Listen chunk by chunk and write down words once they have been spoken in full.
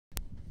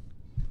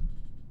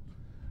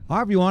Hi,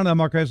 everyone. I'm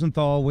Mark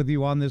Rosenthal with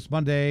you on this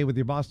Monday with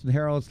your Boston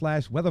Herald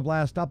 / Weather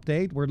Blast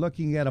update. We're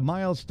looking at a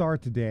mild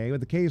start today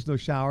with occasional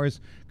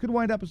showers. Could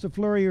wind up as a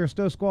flurry or a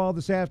snow squall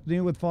this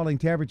afternoon with falling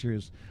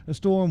temperatures. A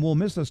storm will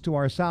miss us to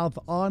our south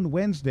on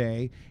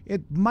Wednesday.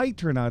 It might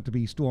turn out to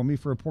be stormy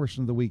for a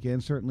portion of the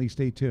weekend. Certainly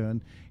stay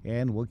tuned,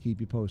 and we'll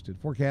keep you posted.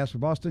 Forecast for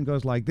Boston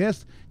goes like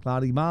this.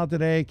 Cloudy, mild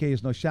today.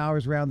 Occasional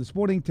showers around this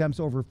morning. Temps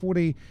over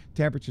 40.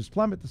 Temperatures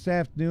plummet this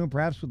afternoon,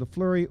 perhaps with a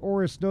flurry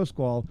or a snow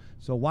squall.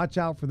 So watch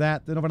out for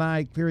that. Then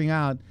overnight, clearing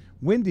out.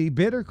 Windy,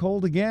 bitter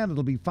cold again.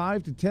 It'll be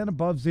 5 to 10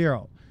 above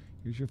zero.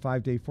 Here's your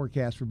 5-day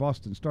forecast for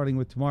Boston, starting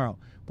with tomorrow.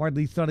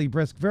 Partly sunny,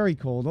 brisk, very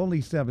cold, only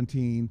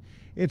 17.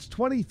 It's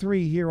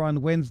 23 here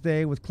on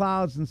Wednesday with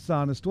clouds and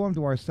sun, a storm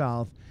to our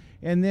south.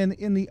 And then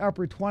in the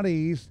upper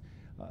 20s,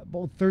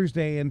 both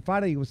Thursday and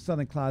Friday with sun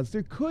and clouds.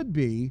 There could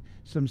be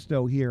some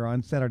snow here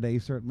on Saturday.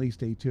 Certainly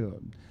stay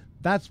tuned.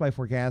 That's my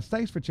forecast.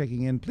 Thanks for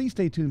checking in. Please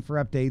stay tuned for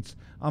updates.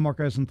 I'm Mark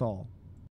Rosenthal.